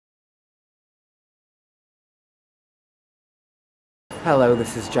Hello,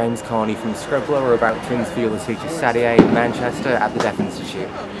 this is James Carney from Scribbler. We're about to interview Laetitia Sadier in Manchester at the Deaf Institute.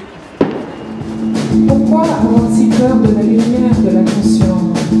 Pourquoi avoir si peur de la lumière de la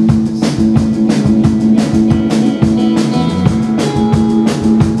conscience?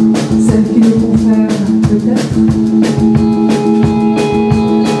 Celle qui nous confère peut-être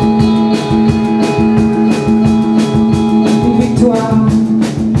une victoire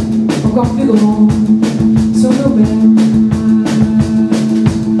encore plus grande sur nos mêmes.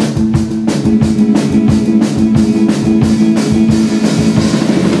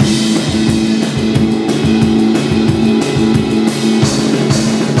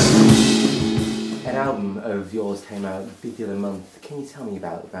 Of yours came out big the other month. Can you tell me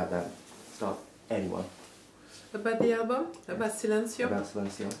about that? Start anyone. About the album? About Silencio? About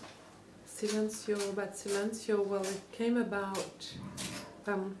Silencio. About Silencio, well, it came about,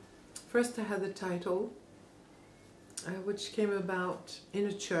 first I had the title, which came about in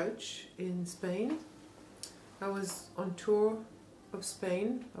a church in Spain. I was on tour of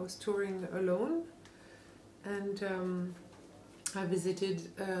Spain. I was touring alone, and I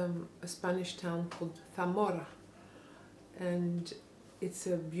visited a Spanish town called Zamora, and it's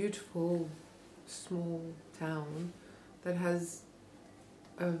a beautiful small town that has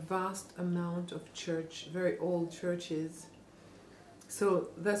a vast amount of very old churches.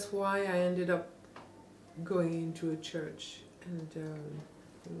 So that's why I ended up going into a church, and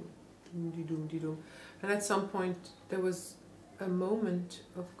at some point there was a moment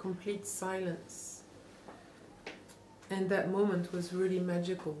of complete silence. And that moment was really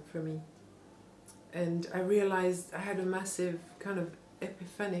magical for me. And I realized I had a massive kind of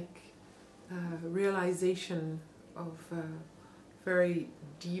epiphanic realization of very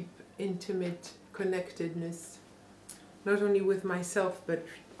deep, intimate connectedness, not only with myself, but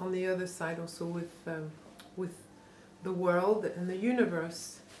on the other side also with the world and the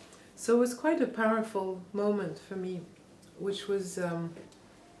universe. So it was quite a powerful moment for me, which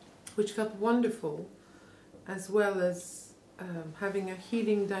felt wonderful, as well as having a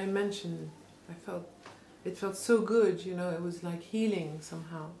healing dimension. It felt so good, you know, it was like healing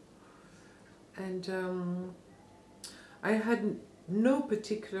somehow. And I had no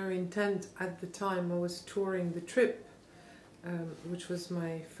particular intent at the time. I was touring the trip, which was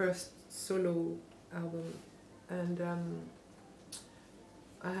my first solo album, and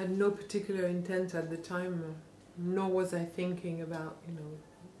I had no particular intent at the time, nor was I thinking about, you know,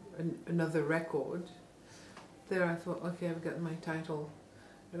 another record. There I thought, okay, I've got my title,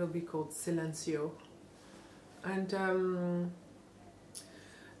 it'll be called Silencio. And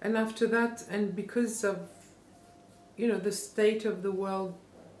after that, and because of, you know, the state of the world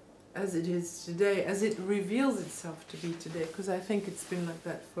as it is today, as it reveals itself to be today, because I think it's been like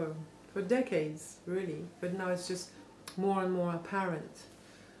that for decades, really, but now it's just more and more apparent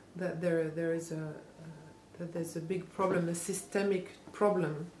that there's a big problem, a systemic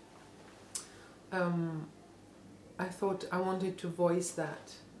problem. I thought I wanted to voice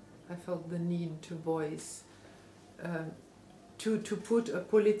that. I felt the need to voice, to put a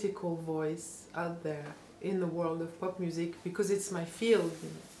political voice out there in the world of pop music, because it's my field. You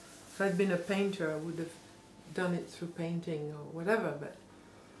know. If I'd been a painter, I would have done it through painting or whatever. But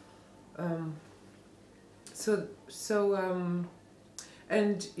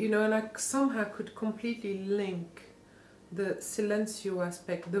and you know, and I somehow could completely link the Silencio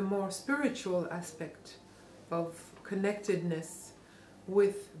aspect, the more spiritual aspect of connectedness,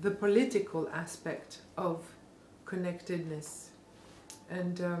 with the political aspect of connectedness,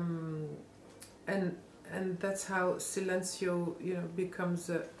 and that's how Silencio, you know, becomes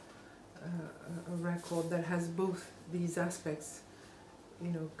a record that has both these aspects,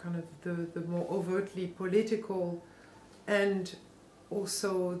 you know, kind of the more overtly political, and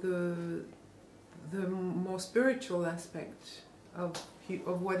also the more spiritual aspect of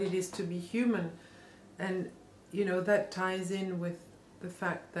what it is to be human. And you know, that ties in with the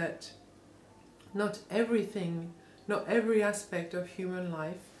fact that not every aspect of human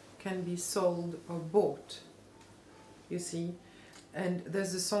life can be sold or bought, you see. And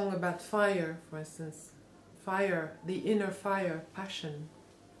there's a song about fire, for instance. Fire, the inner fire, passion,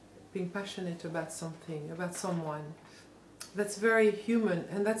 being passionate about something, about someone. That's very human,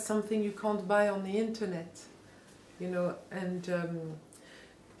 and that's something you can't buy on the internet, you know. And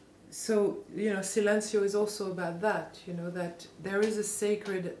so, you know, Silencio is also about that, you know, that there is a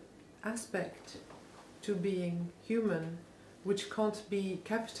sacred aspect to being human which can't be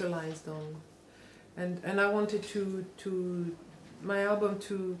capitalized on. And I wanted my album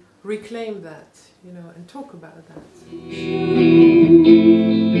to reclaim that, you know, and talk about that.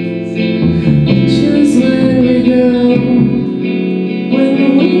 Choose where we go.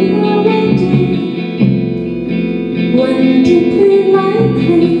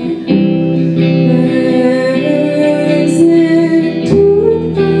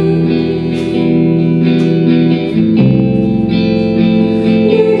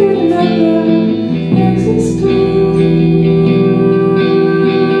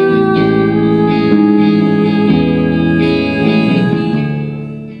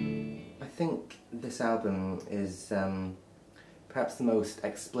 this album is perhaps the most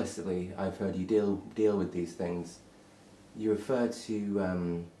explicitly I've heard you deal with these things. You refer to,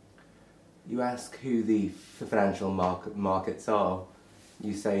 you ask who the financial markets are.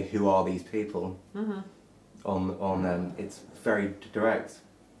 You say, who are these people? It's very direct.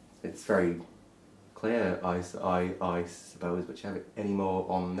 It's very clear, I suppose, but you have any more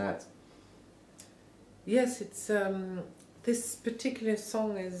on that? Yes, it's this particular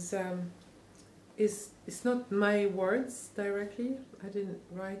song is it's not my words directly. I didn't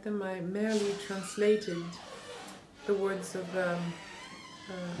write them. I merely translated the words of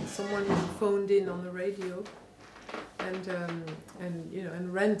someone who phoned in on the radio and you know,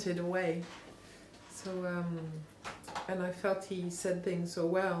 and ranted away. So and I felt he said things so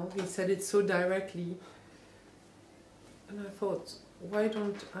well. He said it so directly, and I thought, why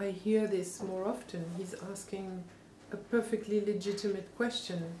don't I hear this more often? He's asking a perfectly legitimate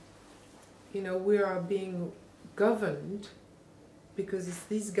question. You know, we are being governed because it's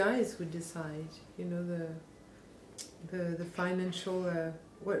these guys who decide. You know, the financial,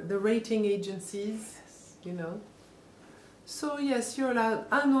 the rating agencies. You know. So yes, you're allowed.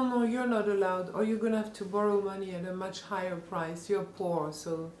 Ah no, you're not allowed. Or you're gonna have to borrow money at a much higher price. You're poor,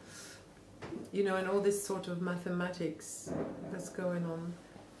 so. You know, and all this sort of mathematics that's going on.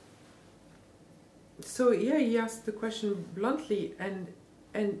 So yeah, he asked the question bluntly, and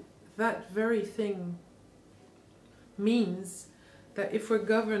that very thing means that if we're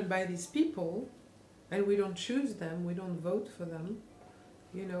governed by these people and we don't choose them, we don't vote for them,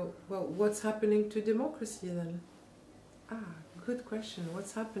 you know, well, what's happening to democracy then? Ah, good question.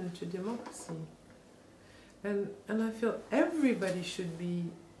 What's happened to democracy? And I feel everybody should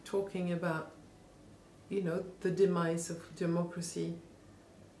be talking about, you know, the demise of democracy.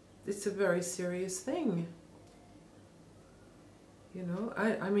 It's a very serious thing. You know,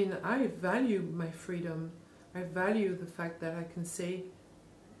 I mean, I value my freedom. I value the fact that I can say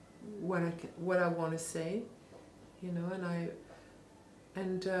what I want to say, you know,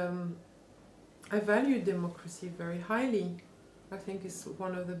 and I value democracy very highly. I think it's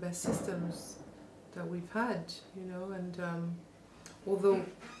one of the best systems that we've had, you know, and although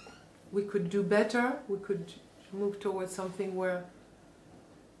we could do better, we could move towards something where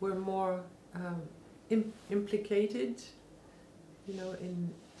we're more implicated, you know,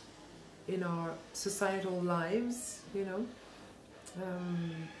 in our societal lives, you know.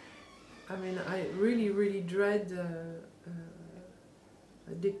 I mean, I really dread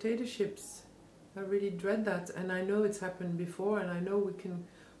dictatorships. I really dread that, and I know it's happened before, and I know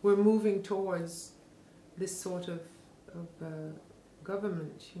we're moving towards this sort of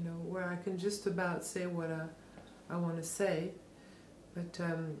government, you know, where I can just about say what I want to say, but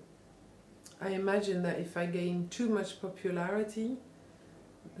I imagine that if I gain too much popularity,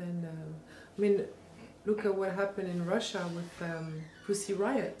 then, I mean, look at what happened in Russia with Pussy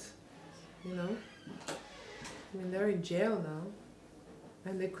Riot, you know. I mean, they're in jail now,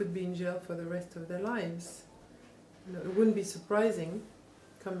 and they could be in jail for the rest of their lives. You know, it wouldn't be surprising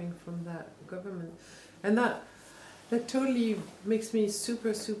coming from that government, and that totally makes me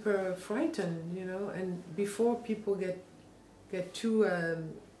super frightened, you know. And before people get too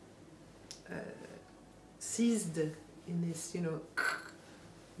seized in this, you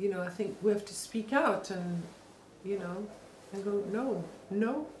know, I think we have to speak out and, you know, and go,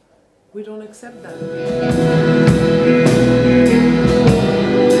 no, we don't accept that.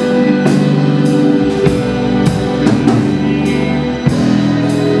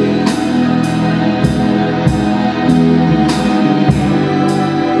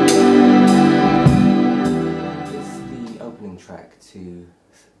 To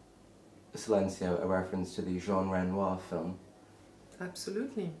Silencio, a reference to the Jean Renoir film.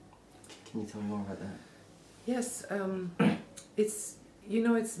 Absolutely. Can you tell me more about that? Yes, it's, you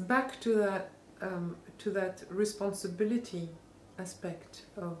know, it's back to that responsibility aspect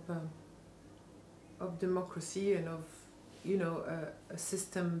of democracy and of, you know, a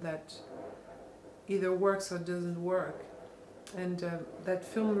system that either works or doesn't work. And that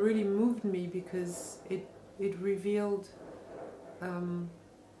film really moved me because it revealed.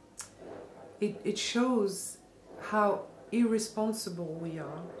 It shows how irresponsible we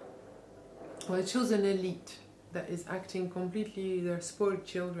are. Well, it shows an elite that is acting completely, they're spoiled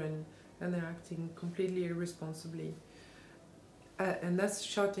children, and they're acting completely irresponsibly. And that's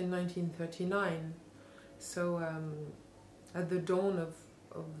shot in 1939, so at the dawn of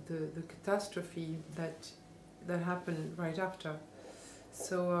the catastrophe that happened right after.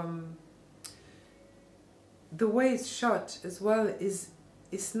 So the way it's shot as well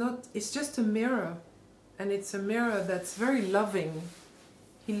it's just a mirror, and it's a mirror that's very loving.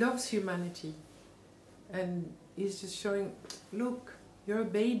 He loves humanity, and he's just showing, look, you're a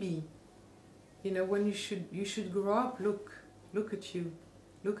baby. You know, when you should grow up. Look at you.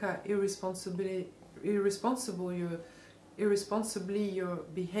 Look how irresponsibly you're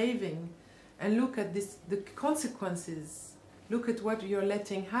behaving, and look at the consequences. Look at what you're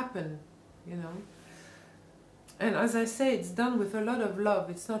letting happen. You know. And as I say, it's done with a lot of love.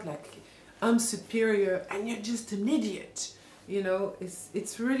 It's not like I'm superior and you're just an idiot. You know,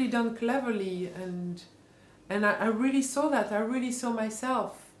 it's really done cleverly, and I really saw that. I really saw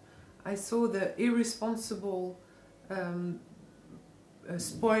myself. I saw the irresponsible,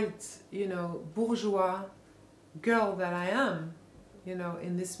 spoiled, you know, bourgeois girl that I am, you know,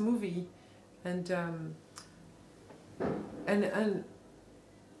 in this movie, and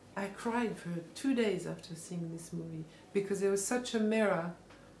I cried for 2 days after seeing this movie, because it was such a mirror,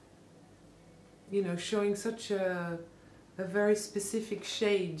 you know, showing such a very specific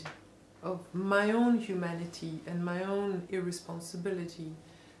shade of my own humanity and my own irresponsibility,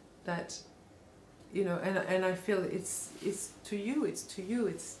 that, you know, and I feel it's to you, it's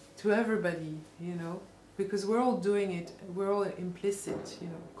to everybody, you know, because we're all doing it, we're all implicit, you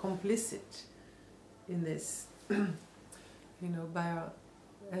know, complicit in this, you know, by our,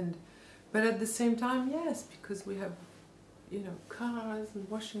 but at the same time, yes, because we have, you know, cars and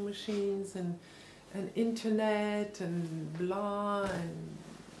washing machines and internet and blah and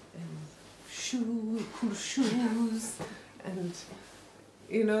cool shoes, and,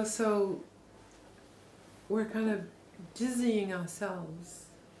 you know, so we're kind of dizzying ourselves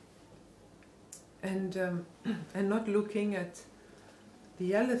and not looking at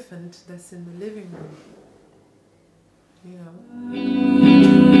the elephant that's in the living room, you know.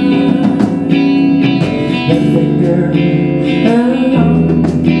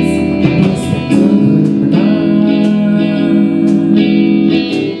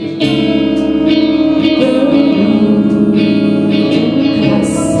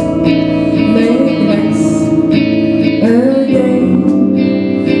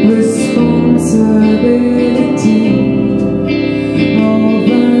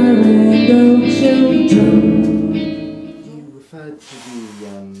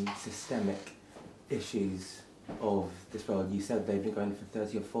 Issues of this world. You said they've been going for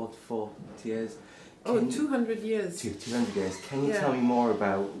 30 or 40 years. Oh, 200 years. 200 years. Can you tell me more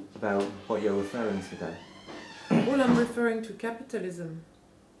about what you're referring to there? Well, I'm referring to capitalism.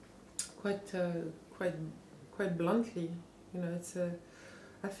 Quite bluntly. You know, it's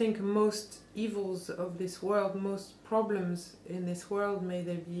I think most evils of this world, most problems in this world, may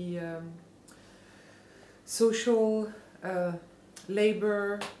they be social,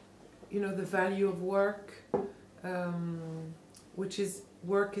 labor, you know, the value of work, which is,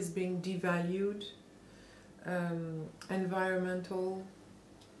 work is being devalued, environmental,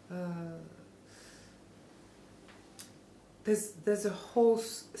 there's a whole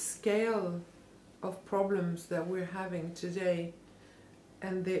scale of problems that we're having today,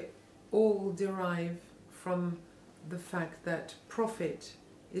 and they all derive from the fact that profit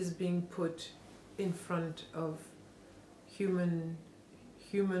is being put in front of human,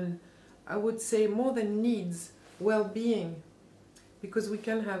 I would say, more than needs, well-being, because we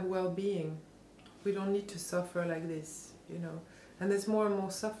can have well-being. We don't need to suffer like this, you know. And there's more and more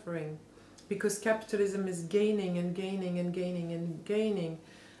suffering, because capitalism is gaining and gaining and gaining and gaining.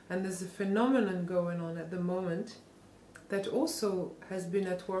 And there's a phenomenon going on at the moment that also has been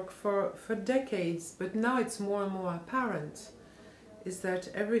at work for decades, but now it's more and more apparent, is that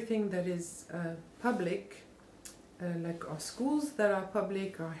everything that is public, like our schools that are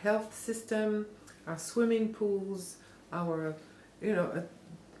public, our health system, our swimming pools, our, you know,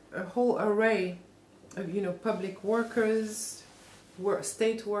 a whole array of, you know, public workers,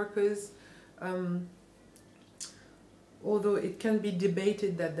 state workers, although it can be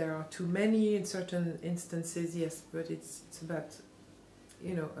debated that there are too many in certain instances, yes, but it's about,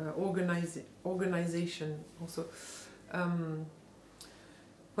 you know, organization also.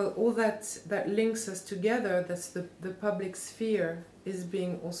 Well, all that links us together, that's the public sphere, is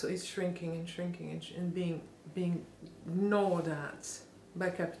shrinking and shrinking and being gnawed at by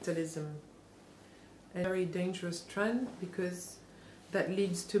capitalism. A very dangerous trend, because that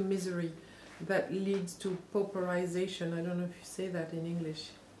leads to misery, that leads to pauperization. I don't know if you say that in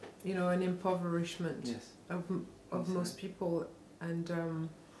English. You know, an impoverishment, yes, of most people, and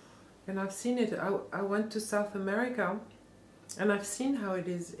I've seen it. I went to South America. And I've seen how it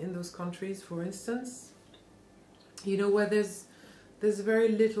is in those countries, for instance, you know, where there's very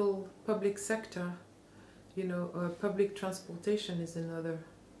little public sector, you know, public transportation is another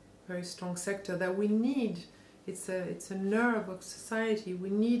very strong sector that we need. It's a nerve of society, we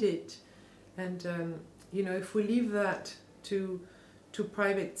need it. And you know, if we leave that to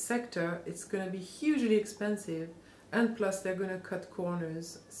private sector, it's going to be hugely expensive, and plus they're going to cut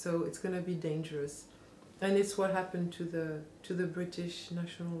corners, so it's going to be dangerous. And it's what happened to the British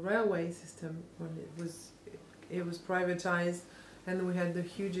National Railway system when it was privatized, and we had the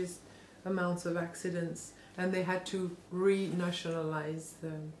hugest amounts of accidents, and they had to renationalize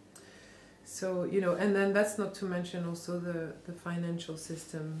them. So, you know, and then that's not to mention also the financial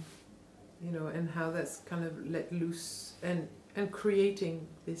system, you know, and how that's kind of let loose and creating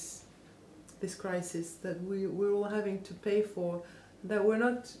this crisis that we're all having to pay for, that we're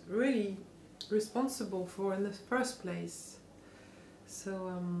not really responsible for in the first place.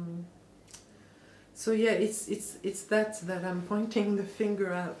 So so yeah, it's that I'm pointing the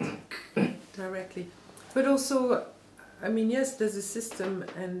finger out directly. But also, I mean, yes, there's a system,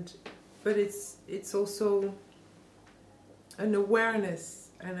 but it's also an awareness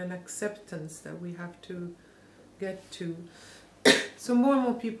and an acceptance that we have to get to. So more and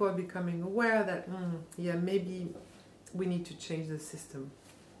more people are becoming aware that, yeah, maybe we need to change the system.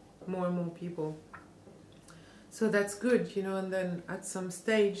 More and more people. So that's good, you know, and then at some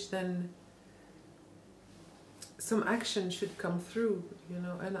stage, then some action should come through, you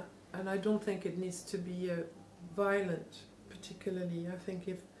know, and I don't think it needs to be violent, particularly. I think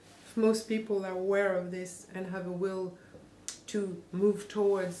if most people are aware of this and have a will to move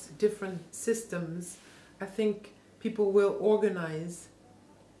towards different systems, I think people will organize,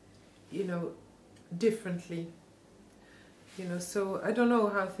 you know, differently. You know, so I don't know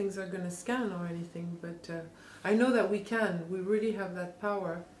how things are going to scan or anything, but I know that we can. We really have that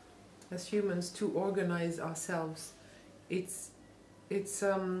power as humans to organize ourselves. It's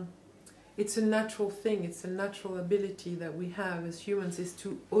a natural thing. It's a natural ability that we have as humans, is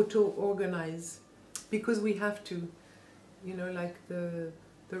to auto-organize, because we have to. You know, like the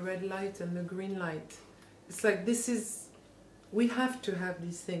red light and the green light. It's like we have to have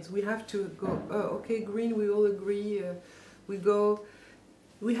these things. We have to go, oh, okay, green, we all agree,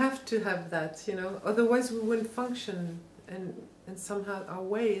 we have to have that, you know, otherwise we wouldn't function, and somehow our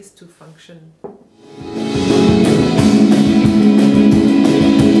way is to function. I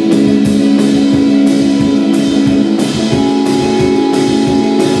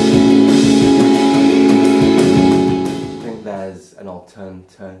think there's an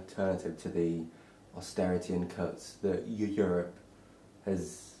alternative to the austerity and cuts that Europe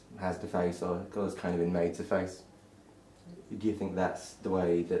has to face, or has kind of been made to face. Do you think that's the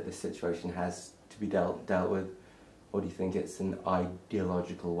way that the situation has to be dealt with, or do you think it's an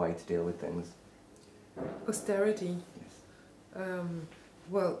ideological way to deal with things? Austerity? Yes.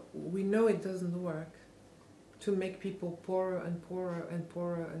 Well, we know it doesn't work. To make people poorer and poorer and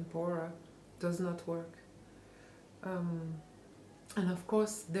poorer and poorer does not work. And of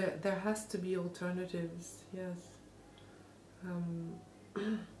course there has to be alternatives, yes.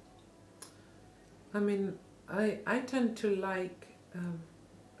 I mean, I tend to like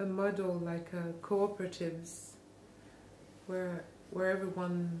a model like cooperatives, where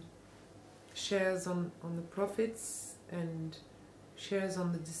everyone shares on the profits and shares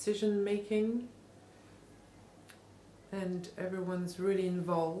on the decision making, and everyone's really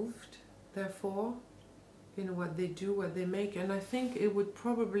involved, therefore, in what they do, what they make. And I think it would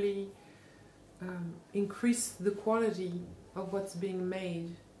probably increase the quality of what's being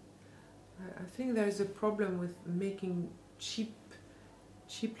made. I think there's a problem with making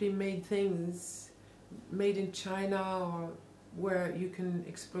cheaply made things, made in China, or where you can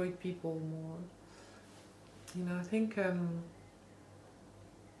exploit people more. You know, I think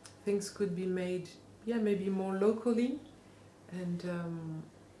things could be made, yeah, maybe more locally, and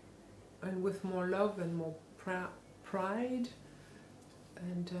with more love and more pride,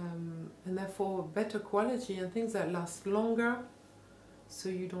 and therefore better quality, and things that last longer, so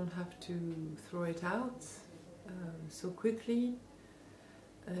you don't have to throw it out so quickly,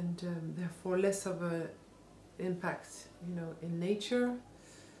 and therefore less of a impact, you know, in nature.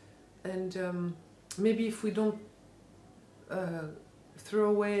 And maybe if we don't throw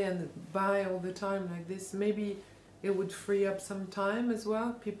away and buy all the time like this, maybe it would free up some time as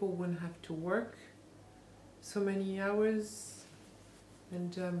well. People wouldn't have to work so many hours,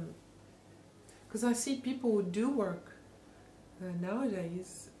 and because I see people who do work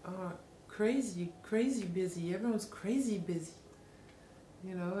nowadays are crazy busy. Everyone's crazy busy,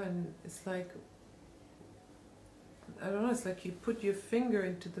 you know, and it's like, I don't know, it's like you put your finger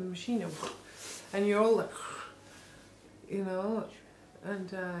into the machine and you're all like, you know,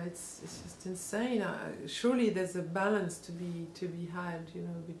 and it's just insane. Surely there's a balance to be had, you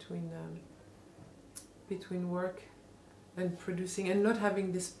know, between work and producing, and not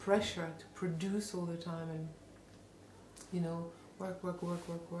having this pressure to produce all the time, and you know, work,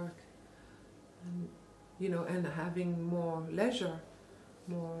 and you know, and having more leisure,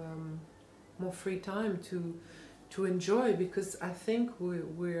 more free time to enjoy, because I think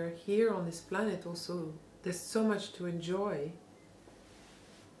we're here on this planet also. There's so much to enjoy,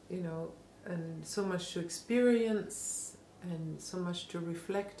 you know, and so much to experience, and so much to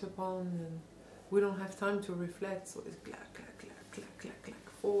reflect upon, and we don't have time to reflect, so it's clack, clack, clack, clack, clack, clack,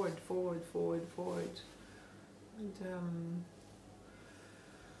 forward, forward, forward, forward. And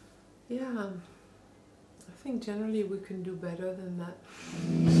yeah, I think generally we can do better than that.